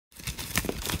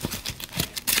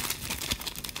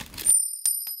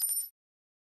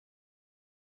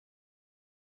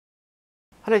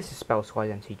Hello, this is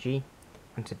Spellswise MTG,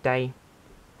 and today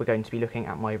we're going to be looking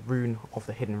at my Roon of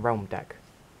the Hidden Realm deck.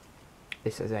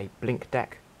 This is a blink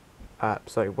deck.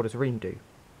 So what does Roon do?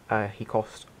 He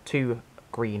costs 2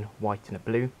 green, white and a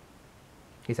blue.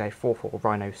 He's a 4/4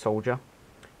 Rhino Soldier.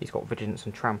 He's got Vigilance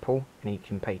and Trample, and he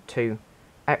can pay 2,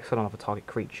 exile another target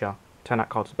creature, turn that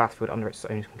card to the battlefield under its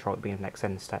own control at the beginning of the next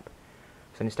end step.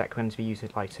 So in this deck we're going to be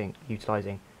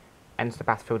utilising ends the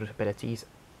battlefield abilities,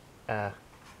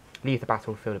 leave the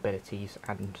battlefield abilities,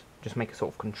 and just make a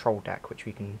sort of control deck which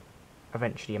we can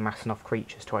eventually amass enough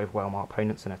creatures to overwhelm our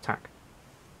opponents and attack.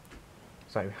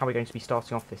 So how are we going to be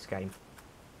starting off this game?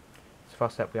 So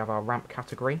first up we have our ramp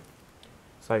category.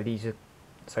 So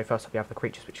first up we have the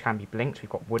creatures which can be blinked. We've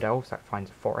got Wood Elves, that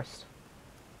finds a forest.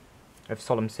 We have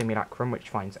Solemn Simulacrum, which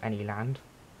finds any land.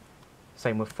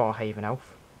 Same with Farhaven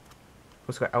Elf.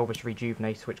 We've also got Elvish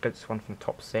Rejuvenator, which gets one from the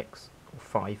top 6, or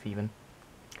 5 even.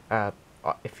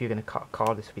 If you're going to cut a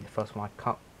card, this will be the first one I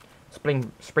cut.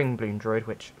 Spring Bloom Druid,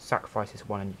 which sacrifices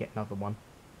 1 and you get another one.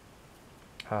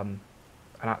 And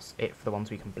that's it for the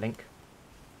ones we can blink.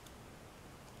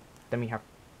 Then we have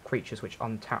creatures which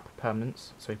untap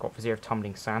permanents. So we've got Vizier of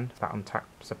Tumbling Sand, that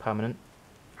untaps a permanent.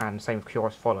 And same with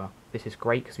Curious Follower. This is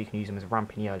great because we can use them as a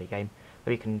ramp in the early game.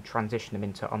 But we can transition them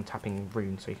into untapping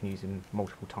Roon, so you can use them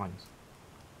multiple times.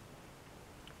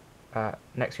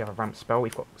 Next we have a ramp spell.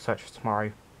 We've got Search for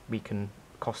Tomorrow. We can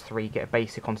cost 3, get a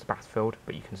basic onto the battlefield,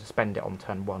 but you can suspend it on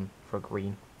turn 1 for a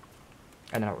green.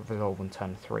 And then it will resolve on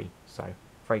turn 3. So,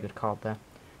 very good card there.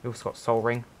 We've also got Soul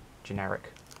Ring,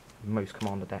 generic, most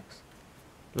commander decks.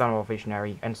 Llanowar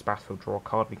Visionary, ends the battlefield, draw a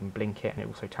card, we can blink it, and it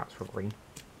also taps for a green.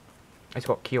 It's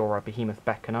got Kiora, Behemoth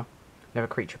Beckoner.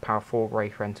 Whenever creature power 4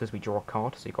 Wraith enters, we draw a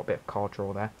card, so you've got a bit of card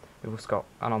draw there. We've also got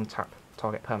an untap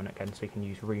target permanent again, so we can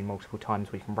use Roon multiple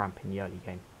times, we can ramp in the early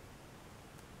game.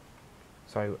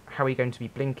 So, how are we going to be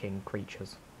blinking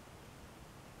creatures?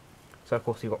 So, of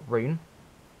course, we've got Roon,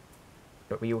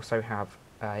 but we also have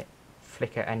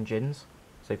Flicker Engines.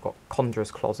 So, we've got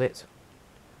Conjurer's Closet.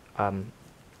 At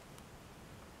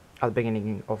the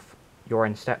beginning of your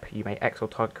end step, you may exile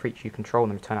target creature you control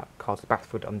and then return that card to the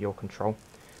battlefield under your control.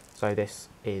 So, this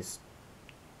is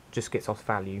just gets us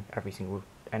value every single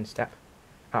end step.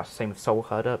 That's the same with Soul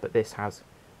Herder, but this has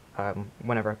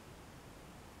whenever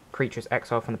creatures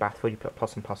exiled from the battlefield, you put +++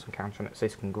 counter on it, so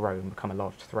this can grow and become a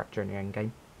large threat during the end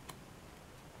game.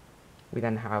 We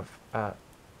then have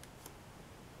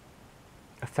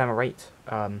Ephemerate.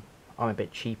 I'm a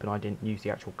bit cheap and I didn't use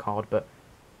the actual card, but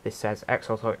this says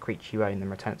exile target creature you own, then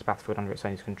return it to the battlefield under its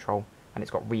owner's control, and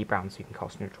it's got Rebound, so you can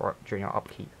cast it during your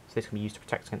upkeep. So this can be used to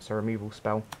protect against a removal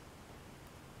spell,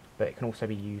 but it can also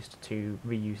be used to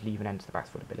reuse Leave and End to the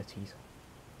battlefield abilities.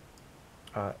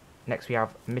 Next we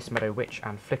have Mist Meadow Witch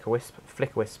and Flicker Wisp.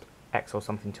 Flicker Wisp exiles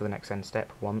something to the next end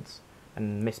step once,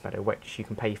 and Mist Meadow Witch you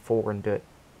can pay 4 and do it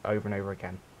over and over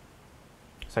again.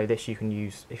 So this you can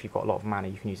use, if you've got a lot of mana,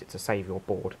 you can use it to save your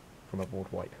board from a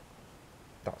board wipe.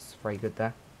 That's very good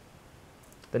there.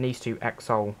 Then these two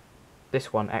exile,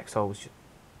 this one exiles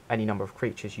any number of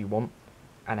creatures you want,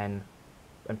 and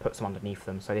puts them underneath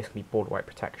them. So this can be board wipe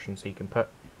protection, so you can put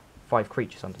 5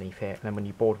 creatures underneath here, and then when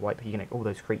you board wipe, you can get all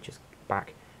those creatures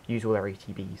back, use all their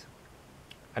ATBs.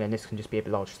 And then this can just be a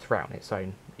large threat on its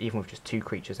own. Even with just 2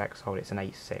 creatures exiled, it's an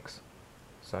 8/6.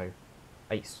 So,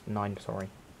 8/9, sorry.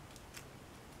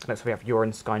 Next we have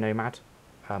Yorin Sky Nomad.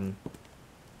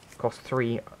 Cost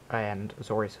 3 and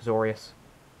Azorius,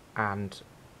 and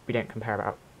we don't care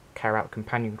about the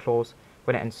Companion Clause.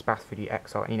 When it enters the battlefield, you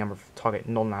exile any number of target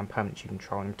non-land permanents you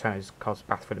control and return those cards to the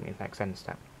battlefield in the next end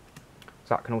step.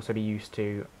 So that can also be used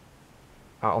to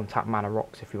untap Mana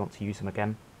Rocks if we want to use them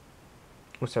again.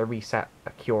 Also reset a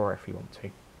Cure if we want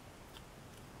to.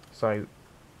 So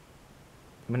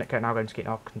we're now going to get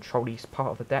our control-y part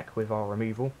of the deck with our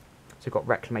removal. So we've got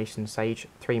Reclamation Sage,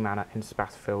 3 mana, into the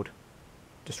battlefield,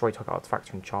 destroy target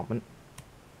artifact or enchantment.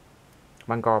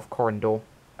 Mangara of Corindor,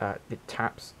 it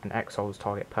taps and exiles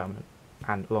target permanent,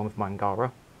 and along with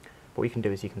Mangara, what you can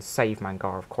do is you can save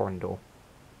Mangara of Corindor.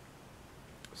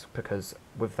 So because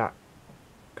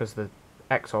the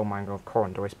exile Mangara of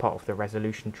Corindor is part of the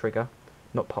resolution trigger,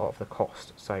 not part of the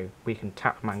cost. So we can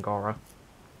tap Mangara,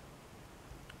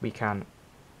 we can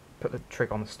put the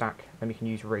trigger on the stack, then we can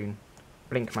use Roon,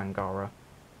 blink Mangara,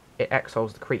 it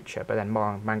exiles the creature, but then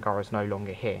Mangara is no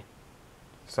longer here.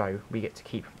 So we get to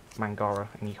keep Mangara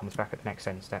and he comes back at the next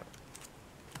end step.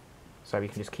 So we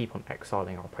can just keep on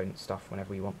exiling our opponent's stuff whenever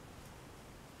we want.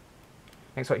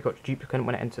 Next up you've got Duplicant.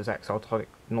 When it enters exile, target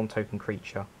non-token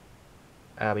creature.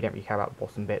 We don't really care about the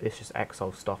bottom bit, this just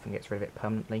exiles stuff and gets rid of it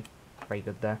permanently. Very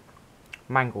good there.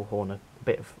 Manglehorn, a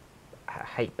bit of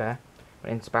hate bear.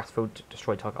 When into battlefield,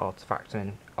 destroy target artifact, and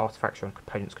then artifacts or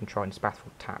components control into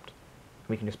battlefield tapped. And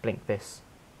we can just blink this,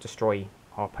 destroy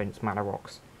our opponent's mana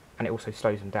rocks, and it also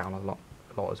slows them down a lot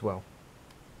as well.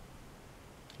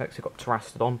 Next we've got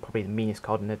Terastodon, probably the meanest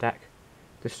card in the deck.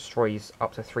 This destroys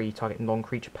up to 3 target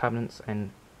non-creature permanents,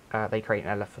 and they create an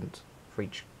elephant for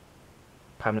each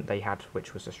permanent they had,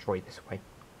 which was destroyed this way.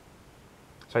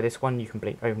 So this one you can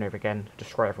blink over and over again,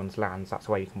 destroy everyone's lands, that's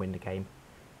the way you can win the game.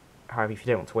 However, if you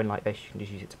don't want to win like this, you can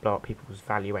just use it to blow up people's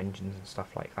value engines and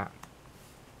stuff like that.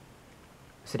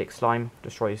 Acidic Slime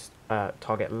destroys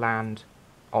target land,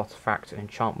 artifact and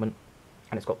enchantment,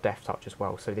 and it's got Death Touch as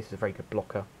well, so this is a very good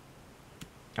blocker.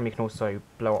 And we can also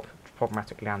blow up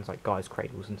problematic lands like Gaia's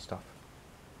Cradles and stuff.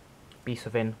 Beast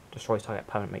Within destroys target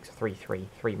permanent, makes a 3/3,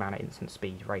 3 mana instant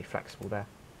speed, very flexible there.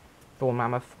 Thorn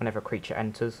Mammoth, whenever a creature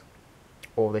enters,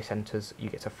 or this enters, you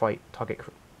get to fight target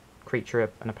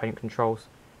creature an opponent controls,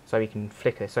 so we can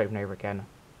flicker this over and over again,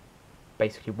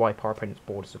 basically wipe our opponent's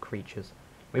borders of creatures.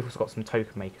 We've also got some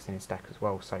token makers in his deck as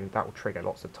well, so that will trigger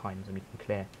lots of times and we can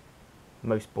clear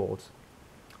most boards.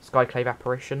 Skyclave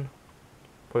Apparition,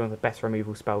 probably one of the best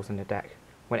removal spells in the deck.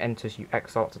 When it enters, you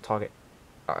exile to target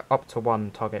up to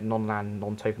 1 target non-land,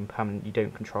 non-token permanent you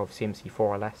don't control of CMC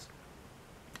 4 or less.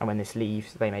 And when this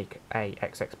leaves, they make a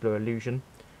XX blue illusion,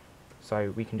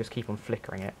 so we can just keep on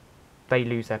flickering it. They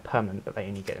lose their permanent, but they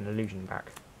only get an illusion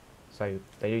back. So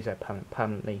they lose their permanent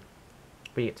permanently.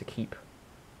 We get to keep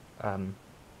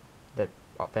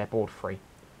their board free.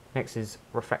 Next is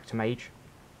Reflector Mage.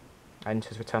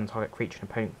 Enters, return target creature and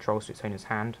opponent controls to its owner's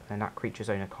hand, and that creature's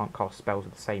owner can't cast spells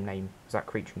with the same name as that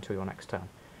creature until your next turn.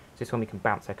 So this one we can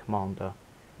bounce their commander.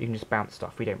 You can just bounce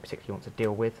stuff we don't particularly want to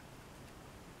deal with.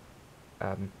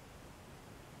 And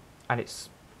it's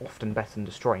often better than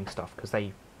destroying stuff because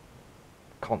they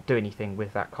can't do anything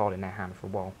with that card in their hand for a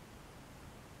while.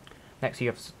 Next you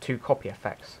have 2 copy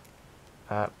effects.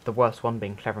 The worst one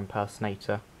being Clever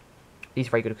Impersonator. These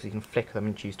are very good because you can flicker them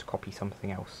and choose to copy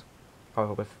something else.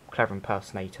 However, with Clever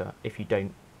Impersonator, if you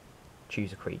don't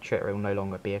choose a creature, it will no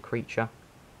longer be a creature.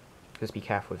 Just be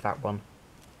careful with that one.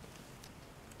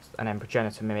 And then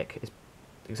Progenitor Mimic is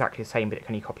exactly the same, but it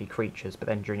can only copy creatures, but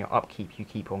then during your upkeep you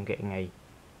keep on getting a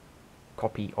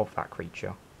copy of that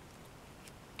creature.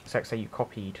 So let's say you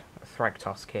copied a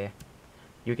Thragtusk here,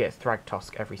 you get a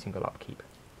Thragtusk every single upkeep.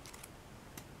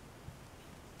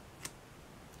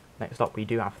 Next up we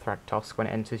do have Thragtusk. When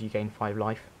it enters you gain 5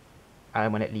 life,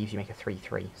 and when it leaves you make a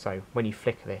 3/3. So when you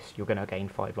flicker this you're going to gain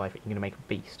 5 life and you're going to make a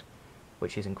beast,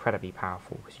 which is incredibly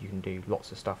powerful because you can do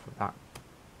lots of stuff with that.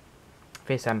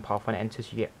 Fierce Empath, when it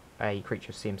enters you get a creature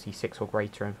of CMC 6 or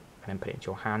greater and then put it into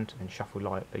your hand and then shuffle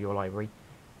your library.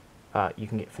 You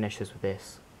can get finishers with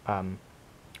this,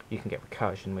 you can get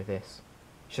recursion with this.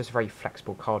 It's just a very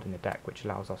flexible card in the deck which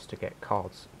allows us to get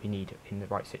cards we need in the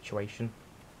right situation.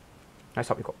 Next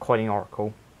up we've got Coiling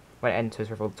Oracle. When it enters,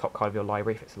 reveal the top card of your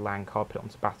library. If it's a land card, put it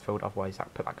onto the battlefield, otherwise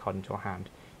put that card into your hand.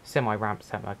 Semi-ramp,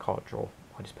 semi-card draw.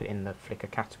 I just put it in the flicker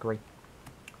category.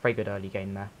 Very good early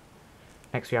game there.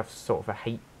 Next we have sort of a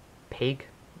Hate Pig.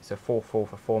 It's a 4/4 for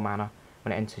 4 mana.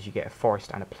 When it enters you get a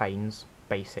forest and a plains,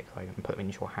 basic, so you can put them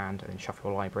into your hand and then shuffle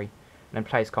your library. And then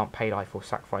players can't pay life or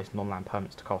sacrifice non-land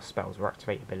permanents to cast spells or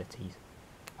activate abilities.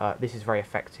 This is very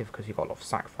effective because you've got a lot of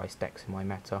sacrifice decks in my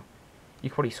meta. You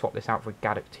could probably swap this out for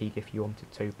Gaddock Teague if you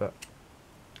wanted to, but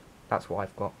that's what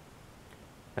I've got.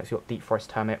 Next you've got Deep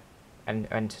Forest Hermit, and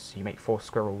enters you make 4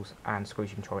 squirrels, and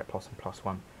squirrels you control get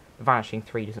 +1/+1. The Vanishing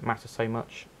 3 doesn't matter so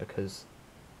much because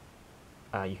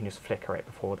you can just flicker it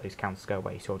before those counters go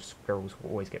away, so your squirrels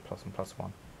will always get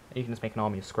 +1/+1. And you can just make an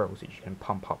army of squirrels that you can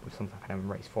pump up with something like an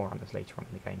Race 400s later on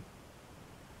in the game.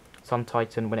 Sun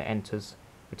Titan, when it enters,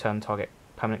 return target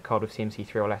permanent card with CMC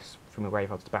 3 or less from your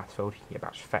graveyard to the battlefield. You can get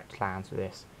batch effect lands with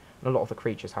this. And a lot of the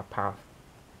creatures have power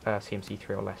CMC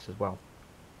 3 or less as well.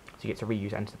 So you get to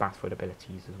reuse enter the battlefield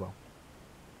abilities as well.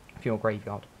 For your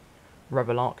graveyard.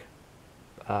 Revelark,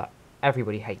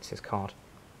 everybody hates this card.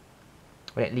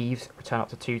 When it leaves, return up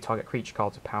to 2 target creature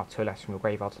cards of power 2 or less from your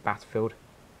graveyard to the battlefield.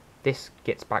 This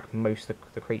gets back most of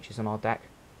the creatures in our deck.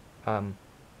 So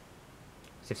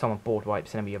if someone board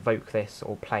wipes and then we evoke this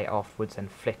or play it afterwards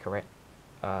and flicker it,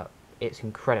 it's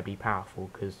incredibly powerful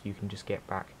because you can just get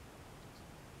back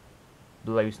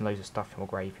loads and loads of stuff from your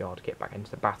graveyard, get back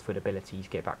into the battlefield abilities,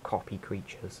 get back copy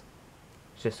creatures.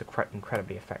 It's just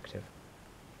incredibly effective.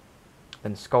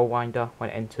 Then Skullwinder,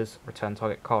 when it enters, return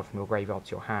target card from your graveyard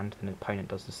to your hand, and the opponent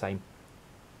does the same.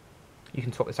 You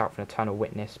can swap this out for an Eternal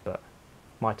Witness, but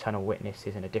my Eternal Witness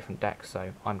is in a different deck,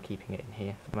 so I'm keeping it in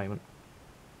here for the moment.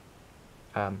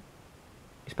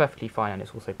 It's perfectly fine, and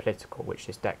it's also political, which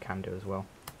this deck can do as well.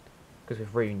 because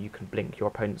with Roon you can blink your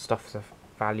opponent's stuff for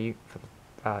value, for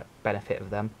the benefit of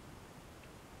them.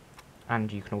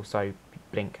 And you can also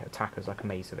blink attackers like a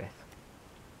Maze of Ith.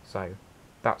 So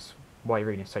that's why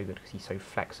Roon is so good, because he's so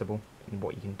flexible in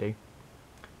what you can do.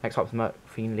 Next up is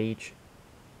Fiend Liege.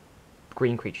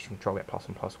 Green creatures you control get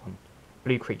 +1/+1.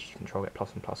 Blue creatures you control get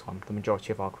 +1/+1. The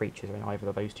majority of our creatures are in either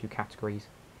of those two categories.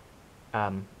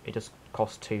 It just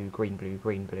costs 2 green, blue,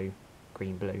 green, blue,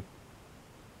 green, blue.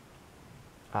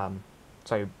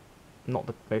 So not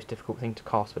the most difficult thing to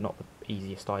cast, but not the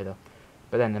easiest either.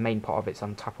 But then the main part of it is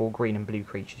untap all green and blue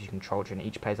creatures you control during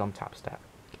each player's untap step.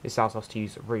 This allows us to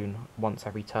use Roon once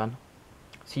every turn.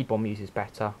 Seed Bomb Muse is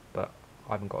better, but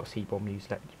I haven't got a Seed Bomb Muse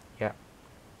yet.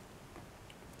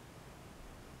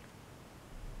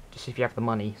 Just if you have the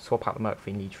money, swap out the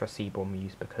Mercfiend Liege for a Seed Bomb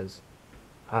Muse, because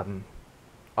I haven't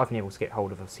been able to get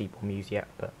hold of a Seed Bomb Muse yet,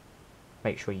 but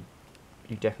make sure you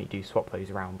definitely do swap those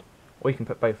around. Or you can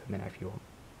put both of them in if you want.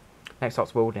 Next up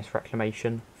is Wilderness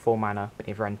Reclamation, 4 mana,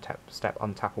 beneath end step,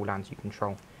 untap all lands you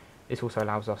control. This also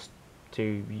allows us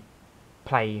to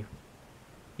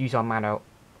use our mana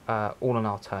all on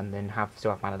our turn, then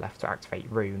still have mana left to activate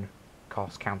Roon,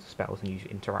 cast counter spells and use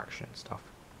interaction and stuff.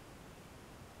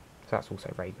 So that's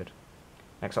also very good.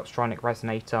 Next up, Stronic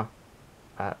Resonator.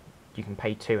 You can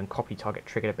pay 2 and copy target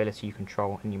triggered ability you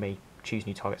control, and you may choose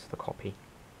new targets for the copy.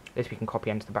 This we can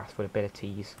copy into the battlefield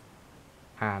abilities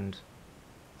and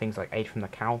things like Aid from the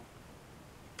Cow.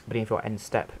 Beneath your end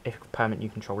step, if a permanent you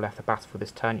control left the battlefield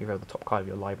this turn, you reveal the top card of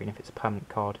your library, and if it's a permanent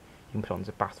card, you can put it on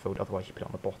the battlefield, otherwise you put it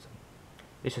on the bottom.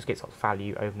 This just gets lots of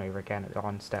value over and over again at the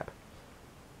end step,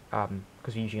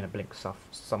 because you're usually going to blink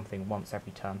something once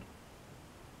every turn.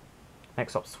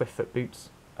 Next up, Swiftfoot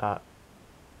Boots. A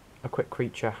quick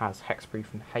creature has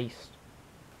Hexproof and Haste,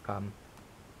 and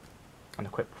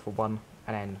equip for 1,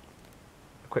 and then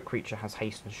a quick creature has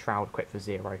Haste and Shroud, equipped for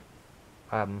 0.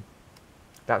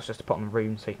 That's just to put on the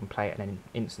Roon so you can play it and then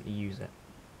instantly use it.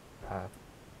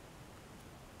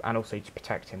 And also to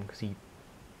protect him, because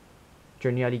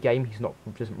during the early game he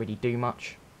doesn't really do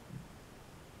much.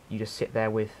 You just sit there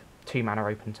with 2 mana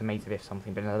open to Maze of Ith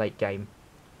something, but in the late game,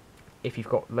 if you've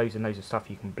got loads and loads of stuff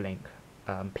you can blink,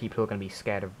 people are going to be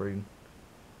scared of Roon,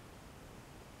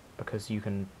 because you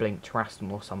can blink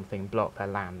Terraston or something, blow up their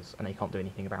lands, and they can't do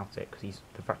anything about it because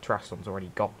the Terraston's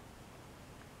already gone.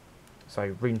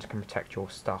 So Roon can protect your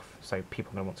stuff, so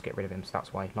people are going to want to get rid of him, so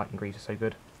that's why Lightning Greaves are so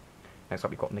good. Next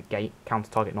up we've got Negate, counter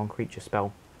target non-creature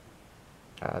spell,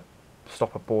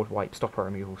 stop a board wipe, stop a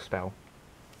removal spell,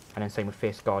 and then same with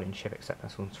Fierce Guardianship, except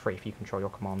this one's free if you control your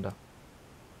commander.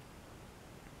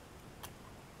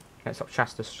 Next up,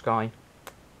 Shasta Sky.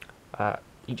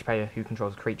 Each player who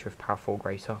controls a creature with power 4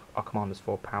 greater, our commander's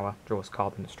 4 power, draws a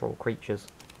card and destroy all creatures.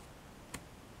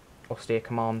 Austere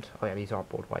Command, oh yeah, these are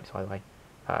board wipes by the way.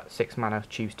 6 mana,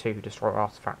 choose 2, destroy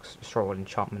artifacts, destroy all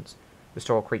enchantments,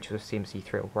 destroy all creatures with CMC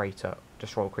 3 or greater,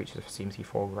 destroy all creatures with CMC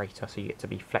 4 or greater, so you get to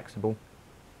be flexible.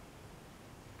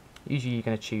 Usually you're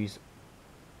going to choose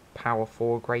power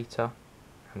 4 or greater,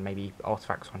 and maybe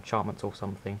artifacts or enchantments or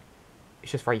something.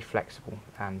 It's just very flexible,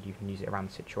 and you can use it around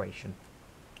the situation.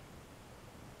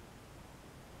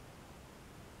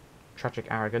 Tragic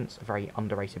Arrogance, a very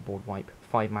underrated board wipe.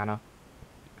 5 mana.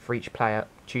 For each player,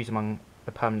 choose among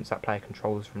the permanents that player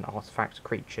controls from an artifact,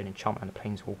 creature, an enchantment, and a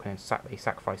planeswalker, and they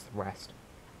sacrifice the rest.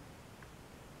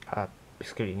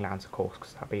 Excluding lands, of course,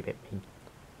 because that'd be a bit mean.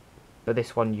 But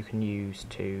this one you can use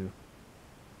to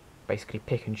basically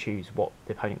pick and choose what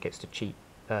the opponent gets to keep.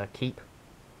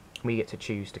 We get to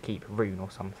choose to keep Roon or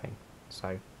something,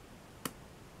 so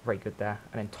very good there.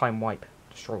 And then Time Wipe,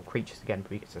 destroy all creatures again,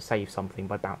 but we get to save something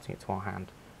by bouncing it to our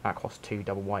hand. That costs 2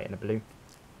 double white and a blue.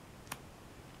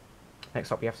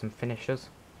 Next up we have some finishers.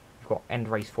 We've got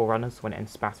Endrace Forerunners. When it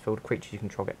enters the battlefield, creatures you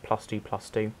control get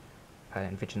 +2/+2, and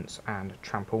then Vigilance and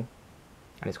Trample.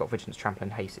 And it's got Vigilance, Trample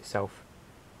and Haste itself.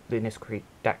 In this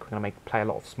deck we're going to play a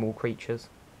lot of small creatures,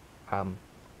 and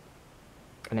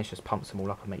this just pumps them all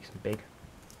up and makes them big.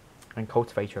 And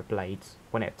Cultivator of Blades,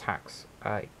 when it attacks,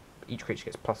 each creature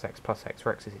gets +X/+X,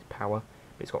 where X is its power,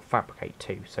 but it's got Fabricate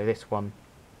too, so this one,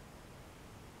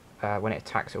 when it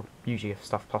attacks, it'll usually have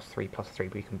stuff +3/+3,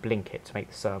 but you can blink it to make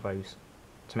the servos,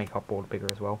 to make our board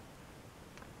bigger as well.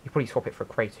 You probably swap it for a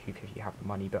Crater Hoop if you have the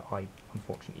money, but I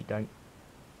unfortunately don't.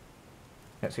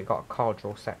 Next we've got a card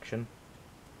draw section.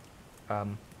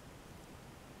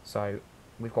 So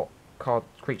we've got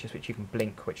creatures which you can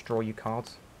blink, which draw you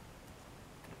cards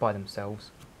by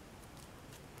themselves.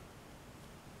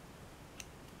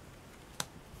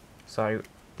 So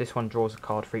this one draws a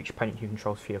card for each opponent who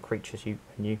controls 3 creatures. You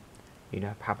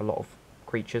have a lot of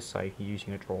creatures, so you're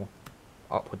usually going to draw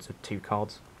upwards of 2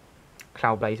 cards.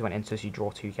 Cloud Blazer, when it enters you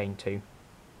draw 2, gain 2.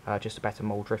 Just a better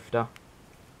Mole Drifter.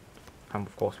 And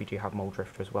of course we do have Mole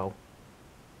Drifter as well,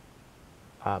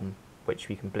 which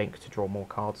we can blink to draw more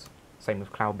cards. Same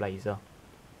with Cloud Blazer.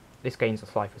 This gains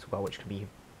us life as well, which can be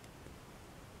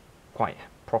quite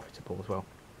profitable as well.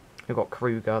 We've got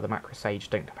Kruger, the Macro Sage.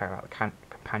 Don't compare out the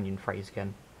companion phrase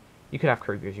again. You could have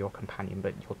Kruger as your companion,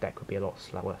 but your deck would be a lot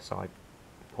slower, so I'm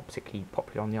not particularly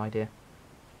popular on the idea.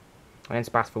 And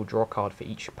then Battlefield, draw a card for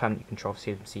each permanent you control of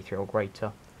CMC 3 or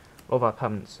greater. A lot of our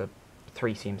permanents are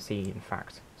 3 CMC in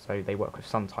fact, so they work with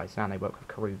Sun Tides now and they work with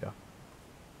Kruger.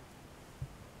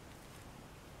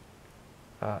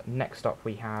 Next up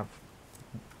we have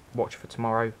Watch for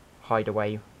Tomorrow,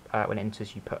 Hideaway. When it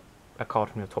enters you put a card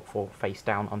from your top 4 face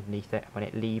down underneath it. When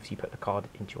it leaves you put the card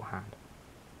into your hand.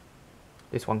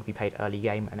 This one can be played early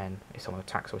game, and then if someone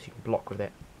attacks us you can block with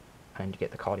it and you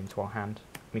get the card into our hand.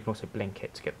 We can also blink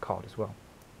it to get the card as well.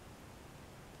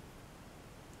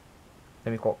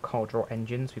 Then we've got card draw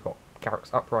engines. We've got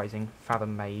Garruk's Uprising,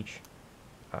 Fathom Mage,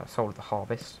 Soul of the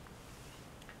Harvest.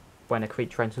 When a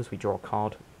creature enters we draw a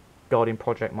card. Guardian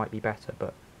Project might be better,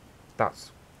 but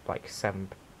that's like £7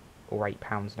 or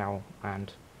 £8 now,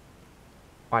 and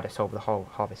I'd have solved the whole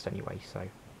harvest anyway. So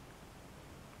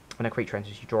when a creature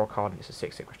enters you draw a card and it's a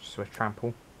 6/6 with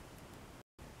trample.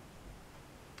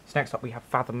 So next up we have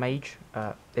Fathom Mage.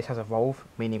 This has Evolve,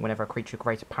 meaning whenever a creature of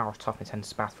greater power or toughness enters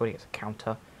the battlefield it gets a counter.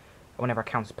 And whenever a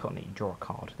counter is put on it you draw a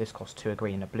card. This costs 2 a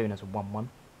green and a blue and has a 1/1.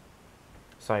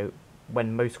 So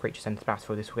when most creatures enter the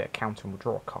battlefield this will get a counter and we'll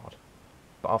draw a card.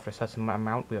 But after a certain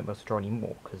amount we won't be able to draw any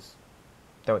more because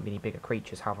there won't be any bigger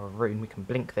creatures. However, Roon, we can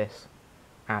blink this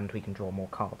and we can draw more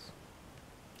cards.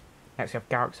 Next we have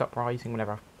Garruk's Uprising.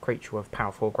 Whenever a creature with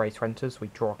power 4 or greater enters we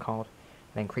draw a card,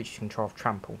 and then creatures you control have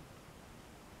trample.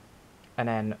 And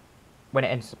then when it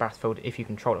enters the battlefield, if you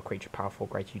control a creature power 4 or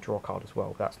greater you draw a card as well,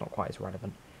 but that's not quite as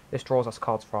relevant. This draws us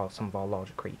cards for some of our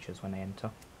larger creatures when they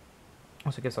enter.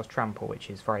 Also gives us trample, which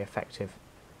is very effective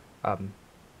to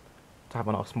have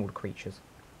on our smaller creatures.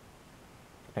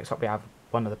 Next up we have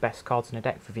one of the best cards in the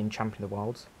deck, Vivian, Champion of the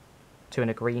Wilds. 2 and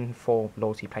a green for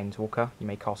Loyalty Planeswalker. You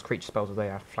may cast creature spells as they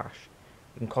have flash.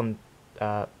 In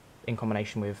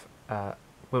combination with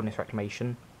Wilderness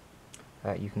Reclamation,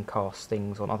 you can cast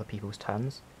things on other people's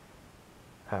turns,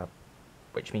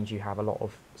 which means you have a lot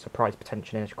of surprise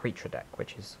potential in a creature deck,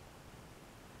 which is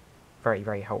very,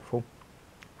 very helpful.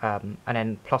 And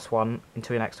then +1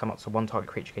 until your next time up to one target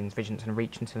creature gains Vigilance and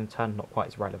Reach until the turn, not quite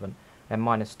as relevant. Then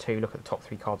 -2, look at the top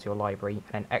 3 cards of your library,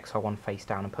 and then exile 1 face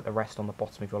down and put the rest on the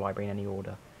bottom of your library in any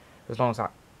order. As long as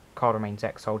that card remains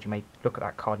exiled, you may look at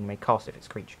that card and you may cast it if it's a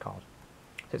creature card.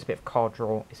 So it's a bit of card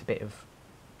draw, it's a bit of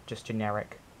just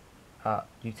generic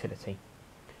utility.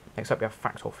 Next up we have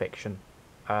Fact or Fiction.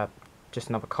 Just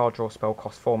another card draw spell,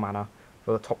 costs 4 mana.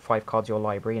 For the top 5 cards of your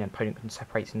library, and an opponent can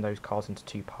separate those cards into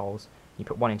 2 piles. You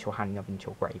put one into your hand and the other into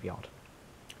your graveyard.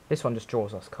 This one just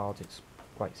draws us cards, it's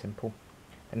quite simple.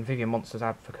 And Vivian Monster's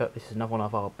Advocate, this is another one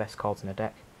of our best cards in the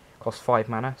deck. Costs 5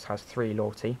 mana, so has 3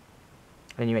 loyalty.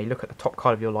 And then you may look at the top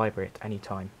card of your library at any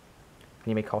time. And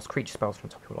you may cast creature spells from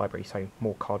the top of your library, so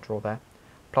more card draw there.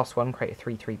 +1, create a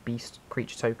 3/3 beast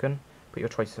creature token. Put your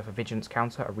choices of a Vigilance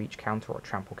counter, a Reach counter, or a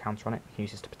Trample counter on it. You can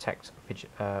use this to protect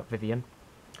Vivian.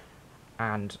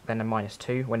 And then a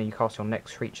 -2, when you cast your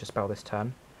next creature spell this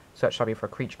turn, search library for a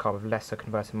creature card with lesser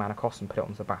converted mana cost and put it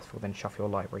onto the battlefield, then shuffle your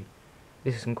library.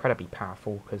 This is incredibly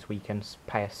powerful because we can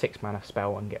pay a 6 mana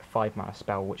spell and get a 5 mana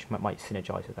spell, which might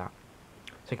synergise with that.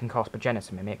 So you can cast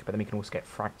Progenitor Mimic, but then we can also get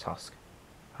Thragtusk,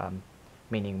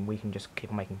 meaning we can just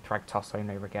keep on making Thragtusk over and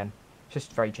over again. It's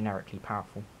just very generically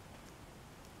powerful.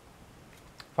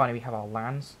 Finally, we have our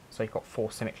lands. So you've got 4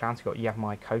 Simic lands. You've got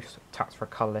Yavimaya Coast, taps for a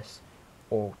colourless,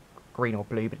 or green or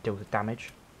blue, but it deals with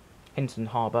damage. Hinton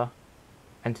Harbour,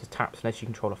 enters taps unless you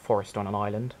control a forest on an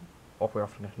island, or we're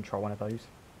often going to control one of those.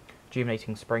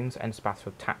 Rejuvenating Springs, enters the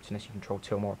battlefield tapped unless you control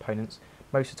 2 or more opponents.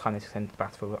 Most of the time this enters the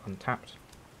battlefield untapped.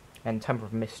 Then Temple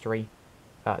of Mystery,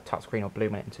 taps green or blue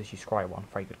when it enters you scry 1,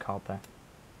 very good card there.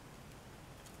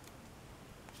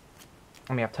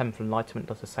 And we have Temple Enlightenment,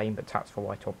 does the same but taps for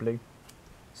white or blue.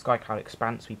 Skycloud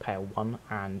Expanse, we pay a 1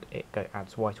 and it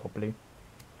adds white or blue.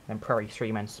 Then Prairie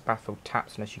Stream enters the battlefield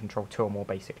taps unless you control 2 or more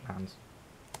basic lands.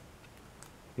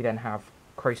 We then have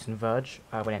Croson Verge,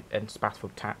 when it enters the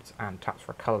battlefield tapped and taps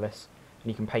for a colourless.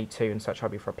 And you can pay 2 and search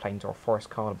library for a plains or a forest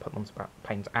card and put them onto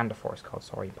plains and a forest card,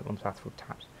 sorry, and put them onto battlefield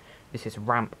tapped. This is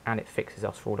ramp and it fixes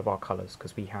us for all of our colours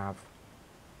because we have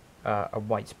a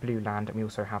white-blue land and we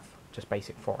also have just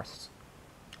basic forests.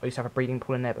 I used to have a breeding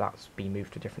pool in there, but that's been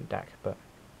moved to a different deck. But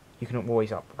you can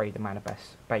always upgrade the mana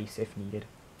base if needed.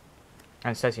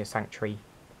 And Cesia Sanctuary,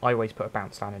 I always put a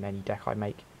bounce land in any deck I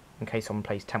make, in case someone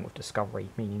plays Tempt with Discovery,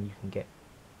 meaning you can get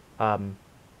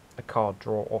a card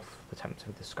draw off the Tempt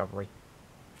with Discovery.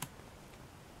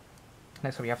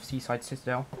 Next up we have Seaside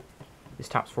Citadel. This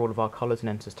taps for all of our colours and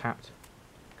enters tapped.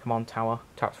 Command Tower,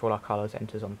 taps for all our colours,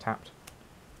 enters untapped.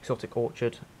 Exotic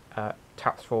Orchard,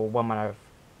 taps for 1 mana of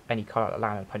any colour that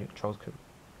land and opponent controls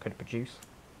could produce.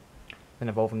 Then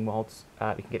Evolving Wilds,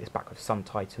 we can get this back with Sun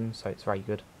Titan, so it's very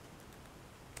good.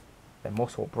 Then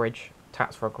Mossort Bridge,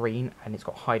 taps for a green, and it's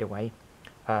got Hideaway.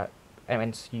 And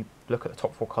once you look at the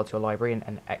top 4 cards of your library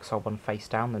and exile one face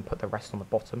down, then put the rest on the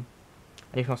bottom.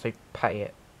 And you can also pay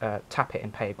it, tap it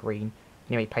and pay a green. And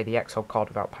you may pay the exile card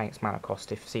without paying its mana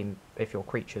cost if your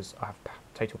creatures have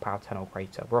total power 10 or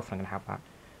greater. We're often going to have that,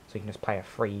 so you can just play a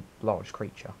free large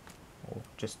creature, or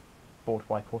just board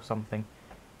wipe or something,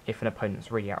 if an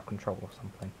opponent's really out of control or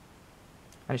something.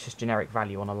 And it's just generic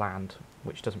value on a land,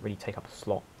 which doesn't really take up a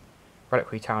slot.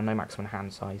 Reliquary Tower, no maximum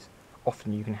hand size.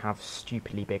 Often you can have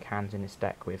stupidly big hands in this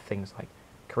deck with things like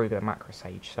Karuga and Macro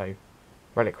Sage, so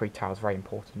Reliquary Tower is very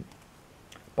important.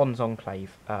 Bond's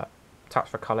Enclave, taps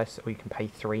for colourless, or you can pay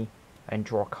 3 and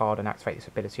draw a card and activate this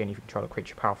ability, and you can control a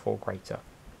creature power 4 or greater.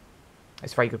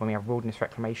 It's very good when we have Wilderness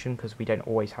Reclamation, because we don't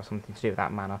always have something to do with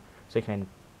that mana, so you can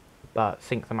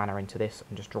sink the mana into this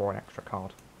and just draw an extra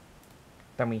card.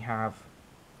 Then we have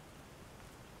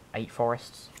 8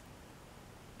 forests,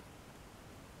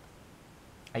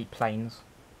 8 plains,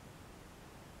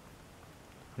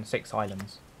 and 6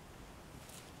 islands.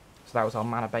 So that was our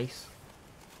mana base.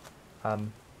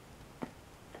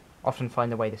 Often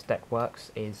find the way this deck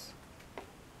works is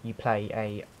you play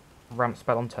a ramp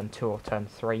spell on turn 2 or turn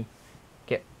 3,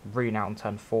 get Roon out on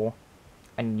turn 4,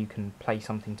 and you can play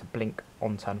something to blink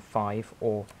on turn 5,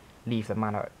 or leave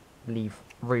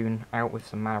Roon out with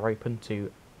some mana open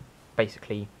to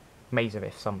basically Maze of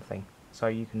If something. So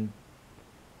you can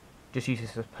just use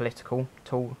this as a political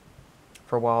tool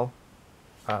for a while.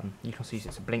 You can also use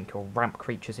it to blink or ramp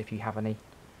creatures if you have any,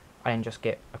 and just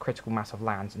get a critical mass of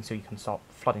lands, and so you can start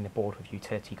flooding the board with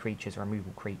utility creatures or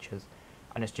removal creatures,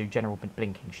 and just do general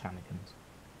blinking shenanigans.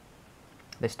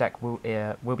 This deck will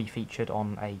be featured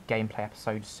on a gameplay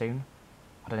episode soon.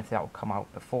 I don't know if that will come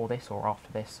out before this or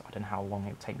after this. I don't know how long it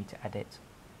will take me to edit.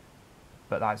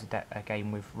 But that is a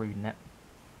game with Roon in it.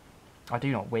 I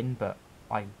do not win, but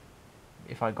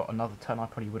if I got another turn I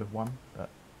probably would have won, but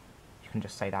you can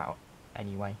just say that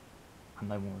anyway, and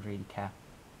no one would really care.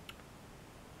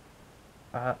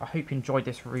 I hope you enjoyed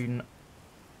this Roon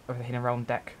of the Hidden Realm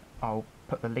deck. I'll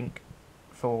put the link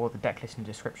for the deck list in the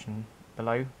description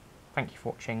below. Thank you for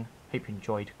watching, hope you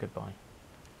enjoyed, goodbye.